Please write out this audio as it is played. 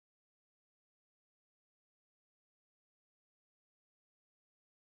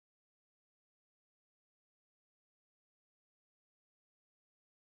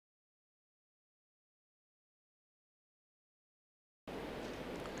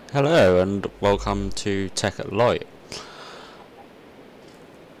Hello and welcome to Tech at Light.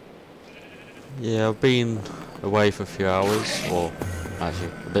 Yeah, I've been away for a few hours, or actually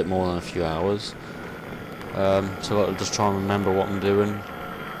a bit more than a few hours. So I'll just try and remember what I'm doing.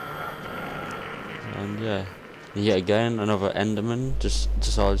 And yeah, yet again another Enderman just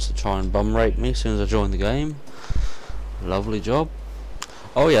decides to try and bum rape me as soon as I join the game. Lovely job.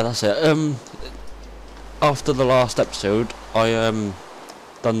 Oh yeah, that's it. After the last episode, I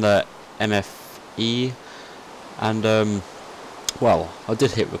done the MFE, and well, I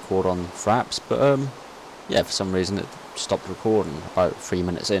did hit record on Fraps, but yeah, for some reason it stopped recording about 3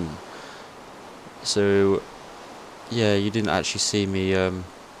 minutes in. So yeah, you didn't actually see me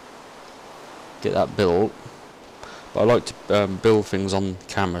get that built, but I like to build things on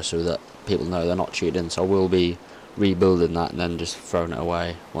camera so that people know they're not cheating. So I will be rebuilding that and then just throwing it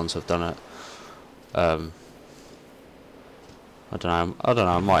away once I've done it. I don't know.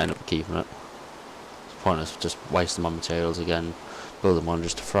 I might end up keeping it. It's pointless just wasting my materials again, building one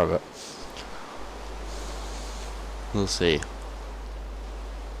just to throw it. We'll see.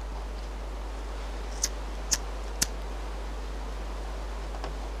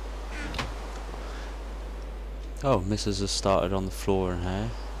 Oh, Mrs. has started on the floor in here.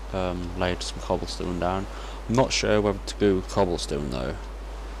 Laid some cobblestone down. I'm not sure whether to go with cobblestone though.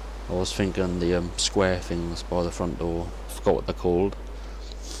 I was thinking the square things by the front door. Forgot what they're called,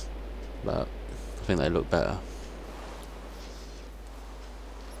 but I think they look better.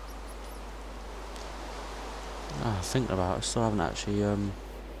 Thinking about it, I still haven't actually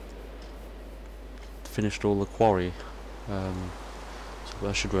finished all the quarry. So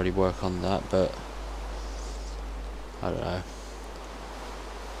I should really work on that, but I don't know.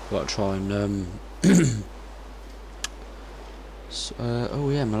 Got to try and oh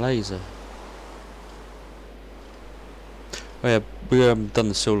yeah, my laser. Oh yeah, we done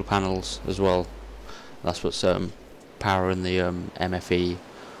the solar panels as well. That's what's powering the MFE.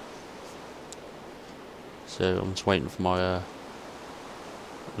 So I'm just waiting for my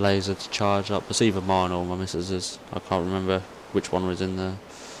laser to charge up. It's either mine or my missus's. I can't remember which one was in there.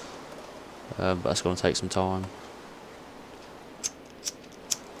 But that's going to take some time.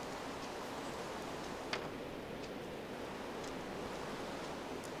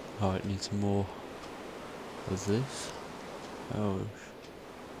 Oh, it needs some more of this. Oh.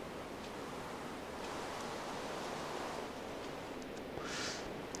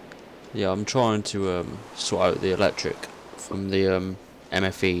 Yeah, I'm trying to sort out the electric from the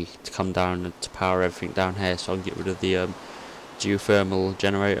MFE to come down and to power everything down here, so I can get rid of the geothermal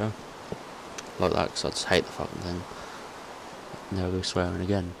generator like that, because I just hate the fucking thing. Never go swearing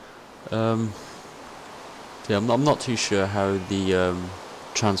again. Yeah, I'm not too sure how the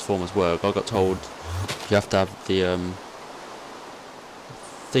transformers work. I got told you have to have the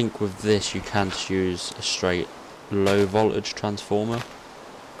I think with this you can't use a straight low voltage transformer,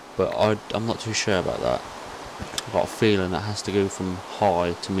 but I'm not too sure about that. I've got a feeling it has to go from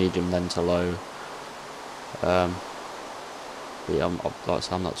high to medium then to low. But yeah, like I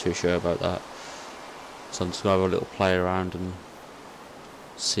said, I'm not too sure about that, so I'm just going to have a little play around and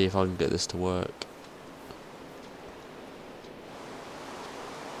see if I can get this to work.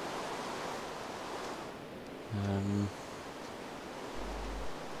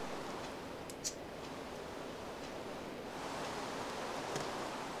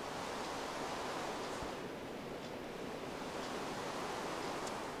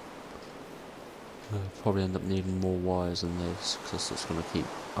 Probably end up needing more wires than this, because it's going to keep.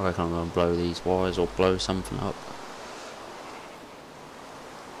 I reckon I'm going to blow these wires or blow something up.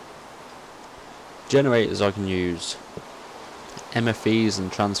 Generators I can use. MFEs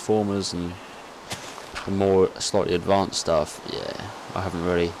and transformers and the more slightly advanced stuff, yeah, I haven't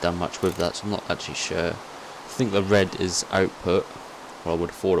really done much with that, so I'm not actually sure. I think the red is output, well I would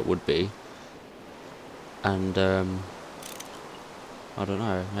have thought it would be, and I don't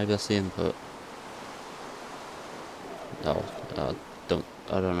know, maybe that's the input. No, I don't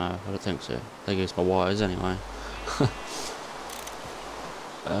know, I don't think so. I think it's my wires anyway.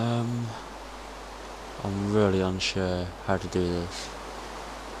 I'm really unsure how to do this.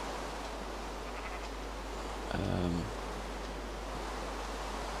 There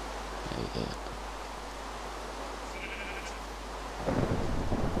we go.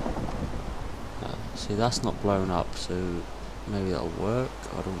 See, that's not blown up, so maybe that'll work.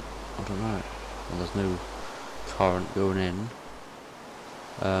 I don't know. Well, there's no current going in.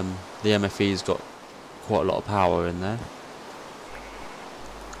 The MFE's got quite a lot of power in there,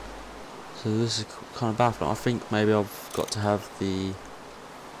 so this is kind of baffling. I think maybe I've got to have the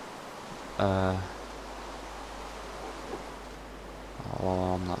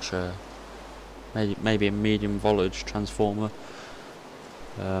Oh, I'm not sure. Maybe a medium voltage transformer.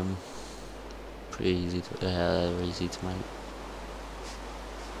 Pretty easy to, they're easy to make.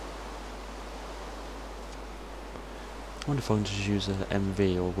 I wonder if I can just use a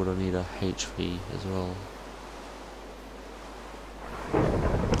MV or would I need a HV as well.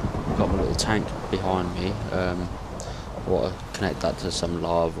 I've got my little tank behind me. I want to connect that to some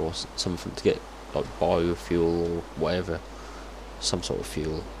lava or something to get like biofuel or whatever, some sort of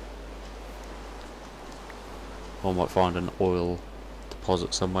fuel. Or I might find an oil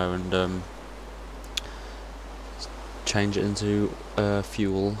deposit somewhere and change it into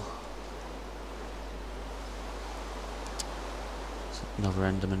fuel. Another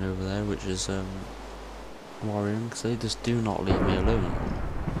Enderman over there, which is worrying because they just do not leave me alone.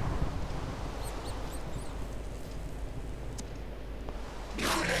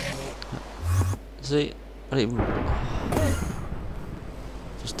 See, I don't even.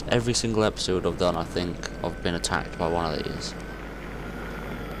 Just every single episode I've done, I think I've been attacked by one of these.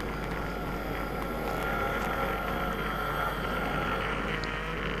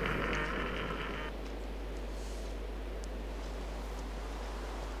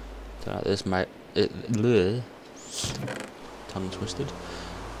 This might tongue twisted.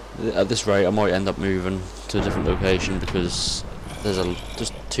 At this rate, I might end up moving to a different location because there's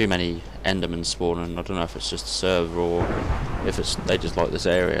just too many Endermen spawning. I don't know if it's just a server or if they just like this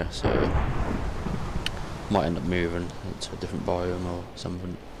area, so I might end up moving to a different biome or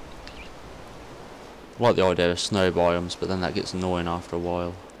something. I like the idea of snow biomes, but then that gets annoying after a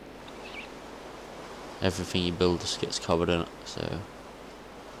while. Everything you build just gets covered in it, so.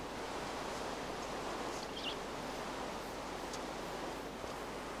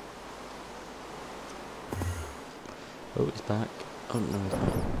 Oh, he's back. Oh no, he's not.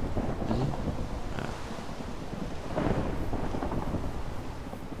 Is he? No.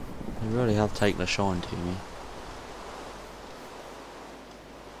 They really have taken a shine to me.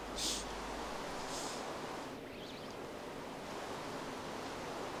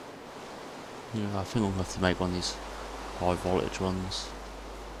 Yeah, I think I'm going to have to make one of these high voltage ones.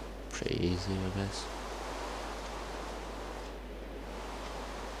 Pretty easy, I guess.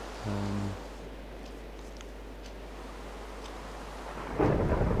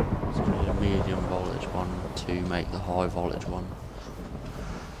 Medium voltage one to make the high voltage one.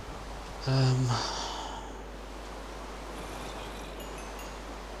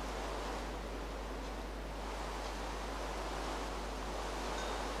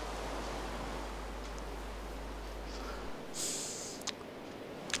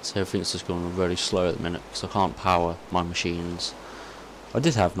 So everything's just going really slow at the minute because I can't power my machines. I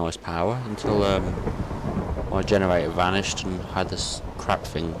did have nice power until my generator vanished and had this crap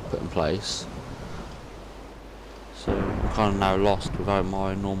thing put in place. So I'm kind of now lost without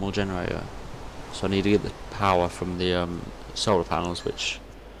my normal generator. So I need to get the power from the solar panels, which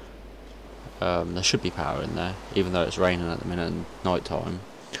there should be power in there, even though it's raining at the minute and night time.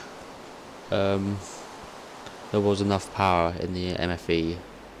 There was enough power in the MFE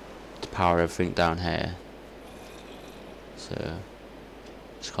to power everything down here. So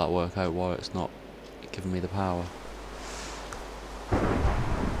just can't work out why it's not giving me the power. I'm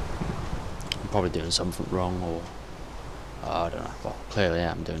probably doing something wrong, or I don't know. Well, clearly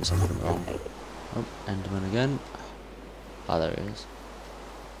I'm doing something wrong. Oh, Enderman again. Ah, there he is.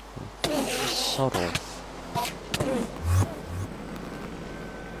 Sod off.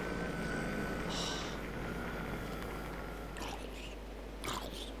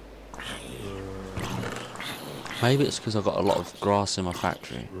 Maybe it's because I've got a lot of grass in my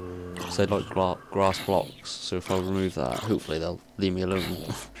factory. So they like grass blocks, so if I remove that, hopefully they'll leave me alone.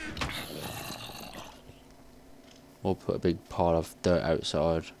 Or put a big pile of dirt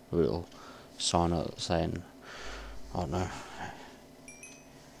outside with a little sign up saying, I don't know,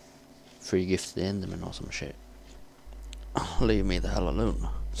 free gift to the Enderman or some shit. Leave me the hell alone.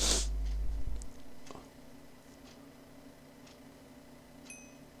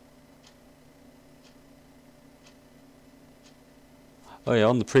 Oh yeah,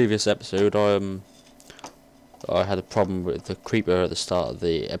 on the previous episode, I had a problem with the creeper at the start of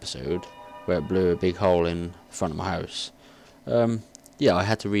the episode, where it blew a big hole in front of my house. Yeah, I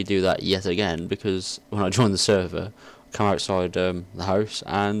had to redo that yet again, because when I joined the server, I come outside the house,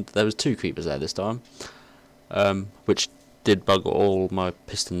 and there was 2 creepers there this time, which did bug all my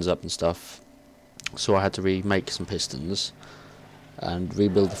pistons up and stuff, so I had to remake some pistons, and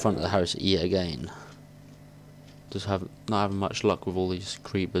rebuild the front of the house yet again. Just not having much luck with all these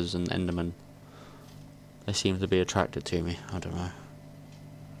creepers and Endermen. They seem to be attracted to me, I don't know.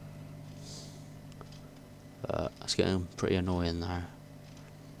 It's getting pretty annoying now.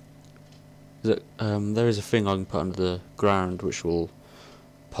 There is a thing I can put under the ground which will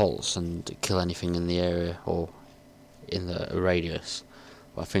pulse and kill anything in the area or in the radius.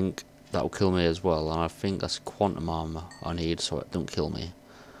 But I think that will kill me as well, and I think that's quantum armor I need so it don't kill me.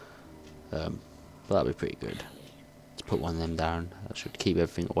 But that'd be pretty good. To put one of them down, that should keep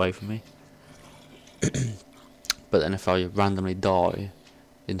everything away from me. But then if I randomly die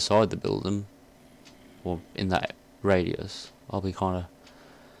inside the building, or in that radius, I'll be kind of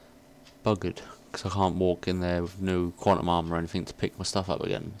buggered, because I can't walk in there with no quantum armor or anything to pick my stuff up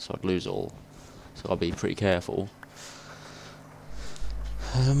again, so I'd lose it all. So I'll be pretty careful.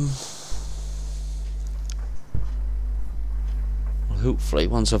 Well, hopefully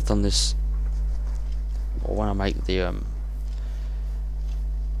once I've done this, or when I make the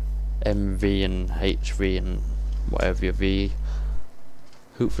MV and HV and whatever your V,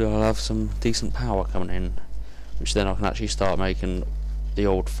 hopefully I'll have some decent power coming in, which then I can actually start making the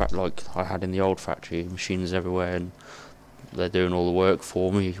old like I had in the old factory, machines everywhere, and they're doing all the work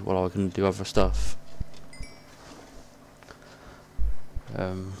for me while I can do other stuff.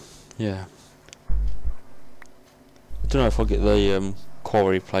 Yeah. I don't know if I'll get the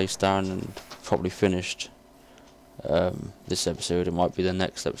quarry place down and properly finished this episode. It might be the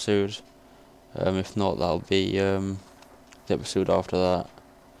next episode. If not, that'll be the episode after that.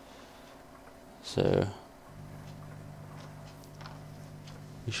 So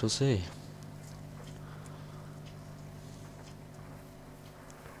we shall see.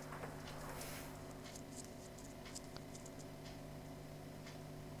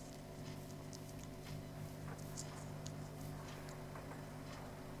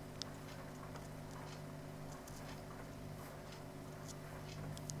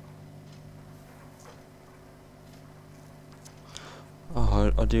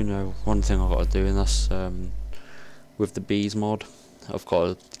 Oh, I do know one thing I've got to do, and that's with the bees mod. I've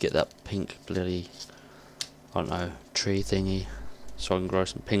got to get that pink bloody, I don't know, tree thingy, so I can grow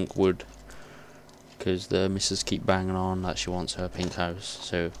some pink wood, because the missus keep banging on that she wants her pink house.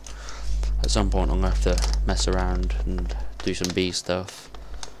 So at some point I'm going to have to mess around and do some bee stuff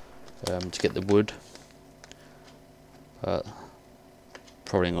to get the wood, but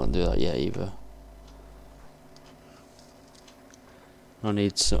probably not going to do that yet either. I'm going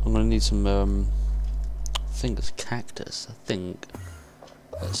to need some I think it's cactus, I think,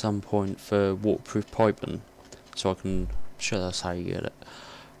 at some point for waterproof piping, so I can, sure that's how you get it,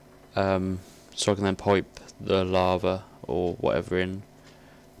 so I can then pipe the lava or whatever in,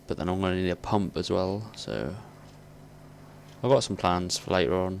 but then I'm going to need a pump as well, so I've got some plans for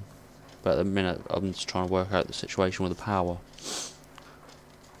later on, but at the minute I'm just trying to work out the situation with the power.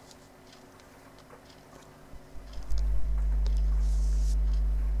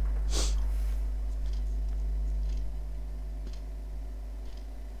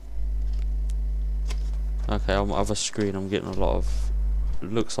 Okay, on my other screen I'm getting a lot of,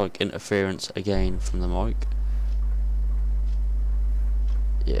 looks like interference again from the mic.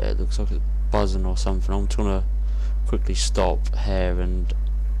 Yeah, it looks like it's buzzing or something. I'm trying to quickly stop here and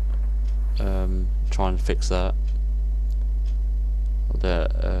try and fix that. I'll do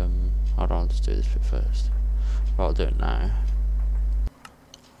it, hold on, I'll just do this bit first. Right, I'll do it now.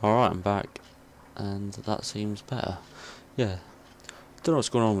 Alright, I'm back, and that seems better. Yeah. Don't know what's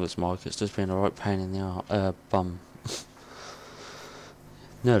going on with this mic, it's just been a right pain in the bum.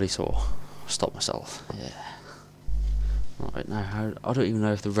 Nearly saw. Stopped myself, yeah. Right, now, I don't even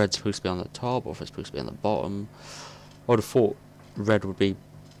know if the red's supposed to be on the top or if it's supposed to be on the bottom. I would have thought red would be,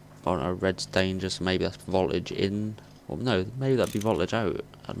 I don't know, red's dangerous, maybe that's voltage in. Or no, maybe that'd be voltage out.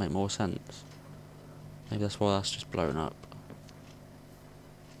 That'd make more sense. Maybe that's why that's just blown up.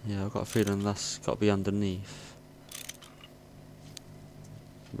 Yeah, I've got a feeling that's got to be underneath.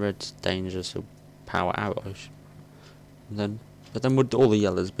 Red's dangerous, so power out. But then would all the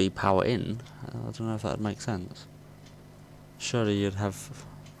yellows be power in? I don't know if that would make sense. Surely you'd have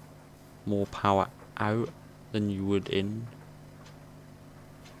more power out than you would in.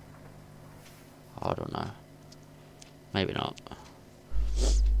 I don't know. Maybe not.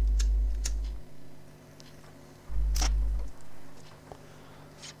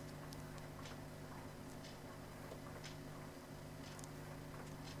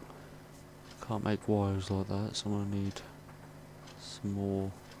 Can't make wires like that, so I'm gonna need some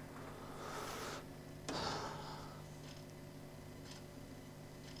more.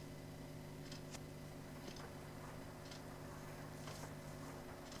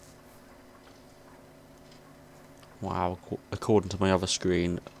 Wow, according to my other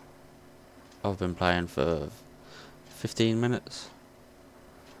screen, I've been playing for 15 minutes.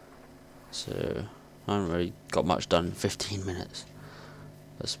 So I haven't really got much done in 15 minutes.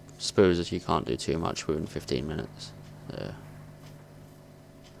 I suppose if you can't do too much within 15 minutes.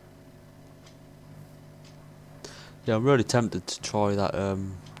 Yeah, I'm really tempted to try that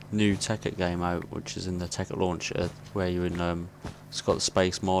new Tekkit game out, which is in the Tekkit launcher, where you're in, it's got the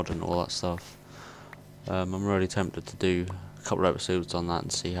space mod and all that stuff. I'm really tempted to do a couple of episodes on that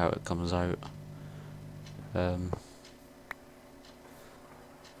and see how it comes out.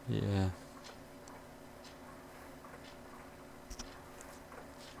 Yeah.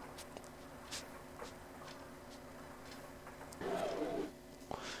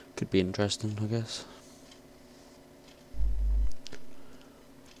 Could be interesting, I guess.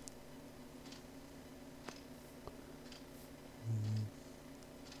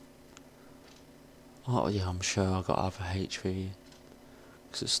 Oh yeah, I'm sure I got to have a HV,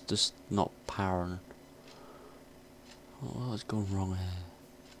 because it's just not powering. Oh, what's going wrong here?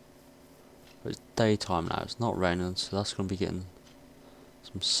 But it's daytime now, it's not raining, so that's going to be getting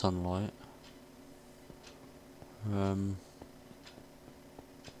some sunlight.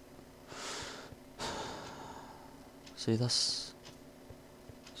 See, that's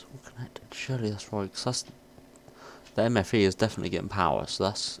all connected. Surely that's right, because that's the MFE is definitely getting power, so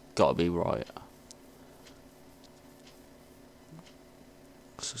that's got to be right.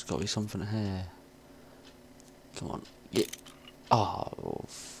 So there's got to be something here. Come on, yeah. Oh,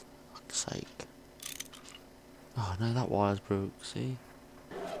 for fuck's sake. Oh no, that wire's broke. See,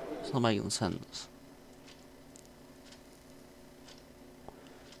 it's not making sense.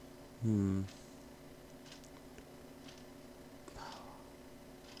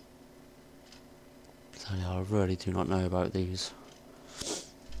 So yeah, I really do not know about these.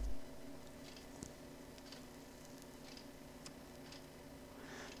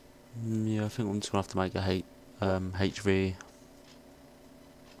 Yeah, I think I'm just gonna have to make a HV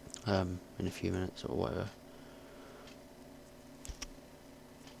in a few minutes or whatever.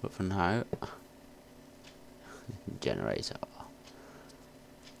 But for now, generator.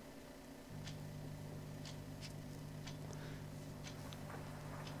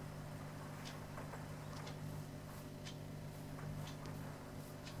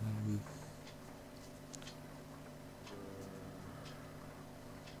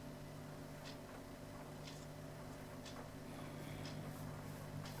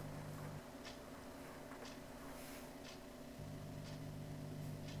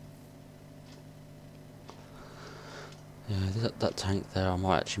 Yeah, that tank there, I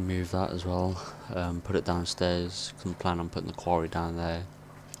might actually move that as well. Put it downstairs. I plan on putting the quarry down there,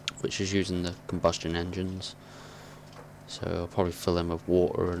 which is using the combustion engines. So I'll probably fill them with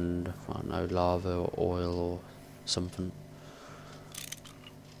water and, I don't know, lava or oil or something.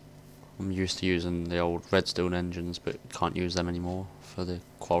 I'm used to using the old redstone engines, but can't use them anymore for the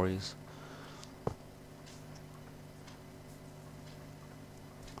quarries.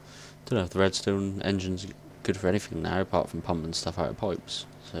 Don't know if the redstone engine's good for anything now, apart from pumping stuff out of pipes.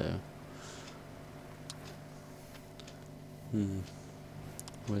 So,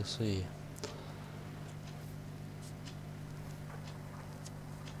 we'll see.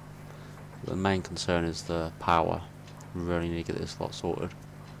 The main concern is the power. We really need to get this lot sorted.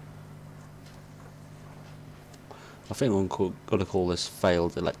 I think I'm gonna call this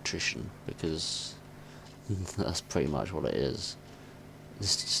failed electrician, because that's pretty much what it is.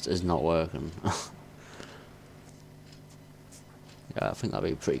 This just is not working. Yeah, I think that'd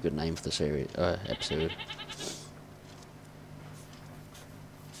be a pretty good name for the series episode.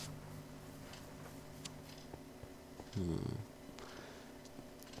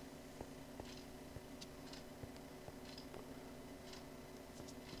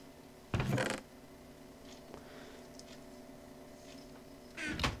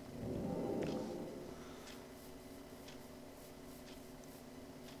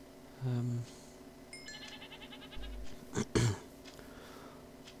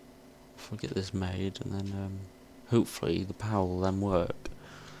 If I get this made, and then hopefully the power will then work.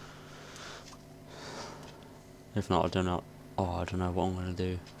 If not, I don't know. Oh, I don't know what I'm gonna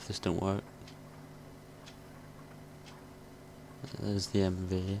do if this don't work. There's the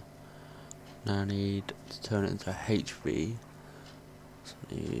MV. Now I need to turn it into a HV. So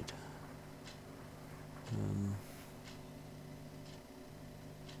I need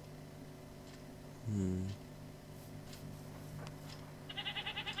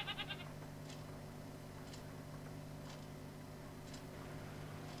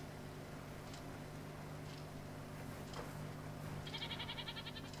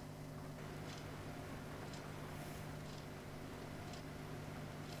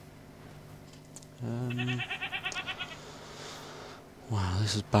wow,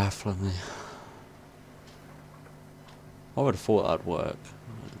 this is baffling me. I would have thought that'd work.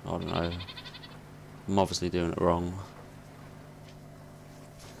 I don't know. I'm obviously doing it wrong.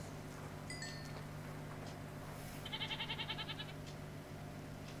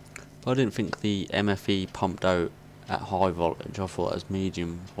 But I didn't think the MFE pumped out at high voltage. I thought it was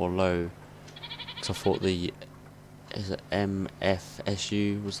medium or low. Because I thought the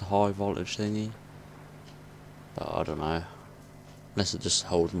MFSU was the high voltage thingy. But I don't know. Unless it just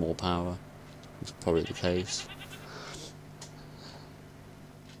holds more power. It's probably the case.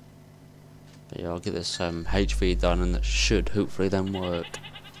 But yeah, I'll get this HV done and it should hopefully then work.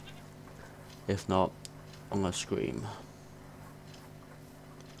 If not, I'm gonna scream.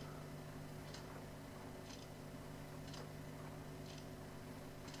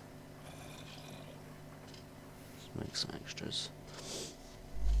 Let's make some extras.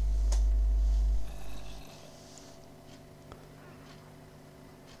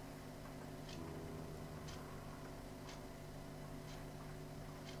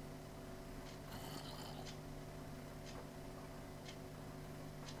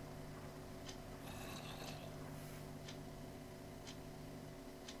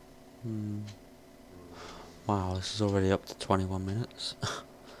 Wow, this is already up to 21 minutes.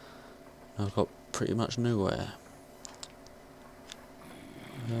 I've got pretty much nowhere.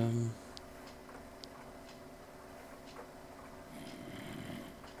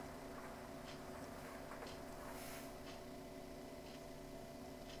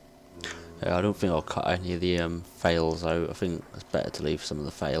 Yeah, I don't think I'll cut any of the fails out. I think it's better to leave some of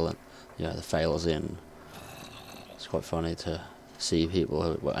the the fails in. It's quite funny to see people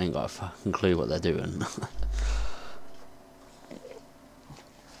who ain't got a fucking clue what they're doing.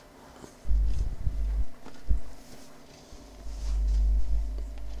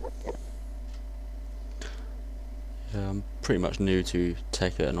 Yeah, I'm pretty much new to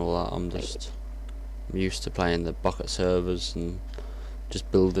Tekkit and all that. I'm used to playing the bucket servers and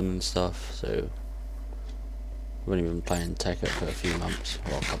just building and stuff, so I've only been playing Tekkit for a few months,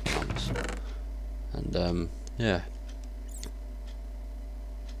 or a couple of months, and yeah.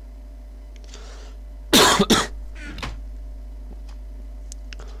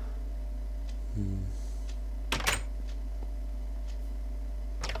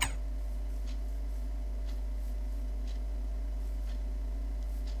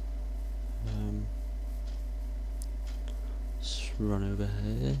 Run over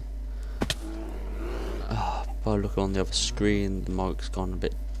here. By looking on the other screen, the mic's gone a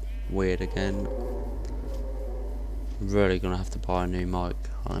bit weird again. I'm really gonna have to buy a new mic.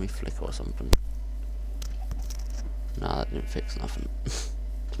 Oh, let me flick or something. Nah, that didn't fix nothing.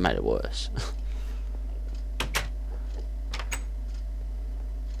 It made it worse.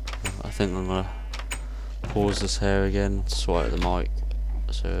 I think I'm gonna pause this here again, swipe the mic.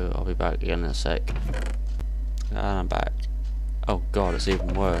 So I'll be back again in a sec. And I'm back. Oh god, it's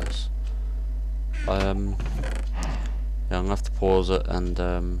even worse. Yeah, I'm gonna have to pause it and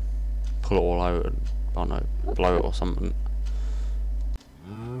pull it all out and, I don't know, blow it or something.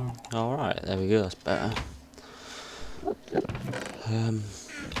 Alright, there we go, that's better. There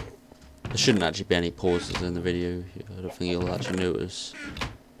shouldn't actually be any pauses in the video. I don't think you'll actually notice.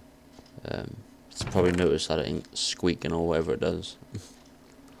 It's probably notice that it ain't squeaking or whatever it does.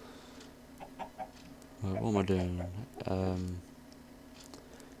 Right, what am I doing?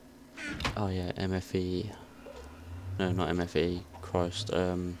 Oh yeah, MFE. No, not MFE. Christ.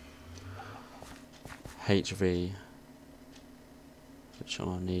 HV. Which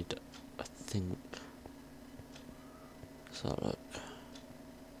I need, I think. Let's have a look.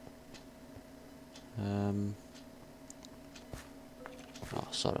 Oh,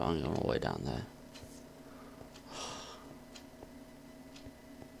 sorry, I'm going all the way down there.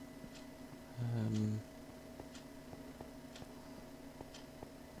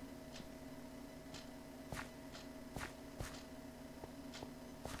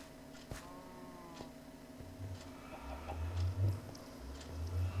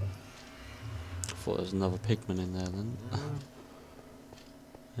 Thought there was another pigman in there then.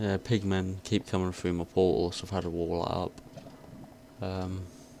 Yeah, pigmen keep coming through my portal, so I've had to wall it up.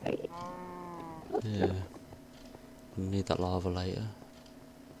 Yeah, I need that lava later.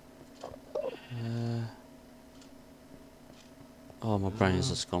 Oh, my brain's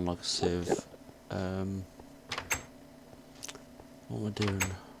just gone like a sieve. What am I doing?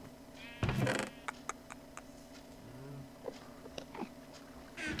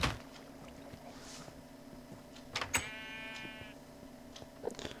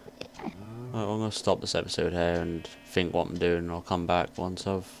 Right, I'm going to stop this episode here and think what I'm doing, and I'll come back once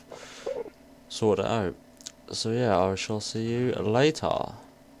I've sorted it out. So yeah, I shall see you later.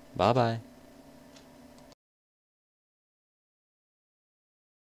 Bye bye.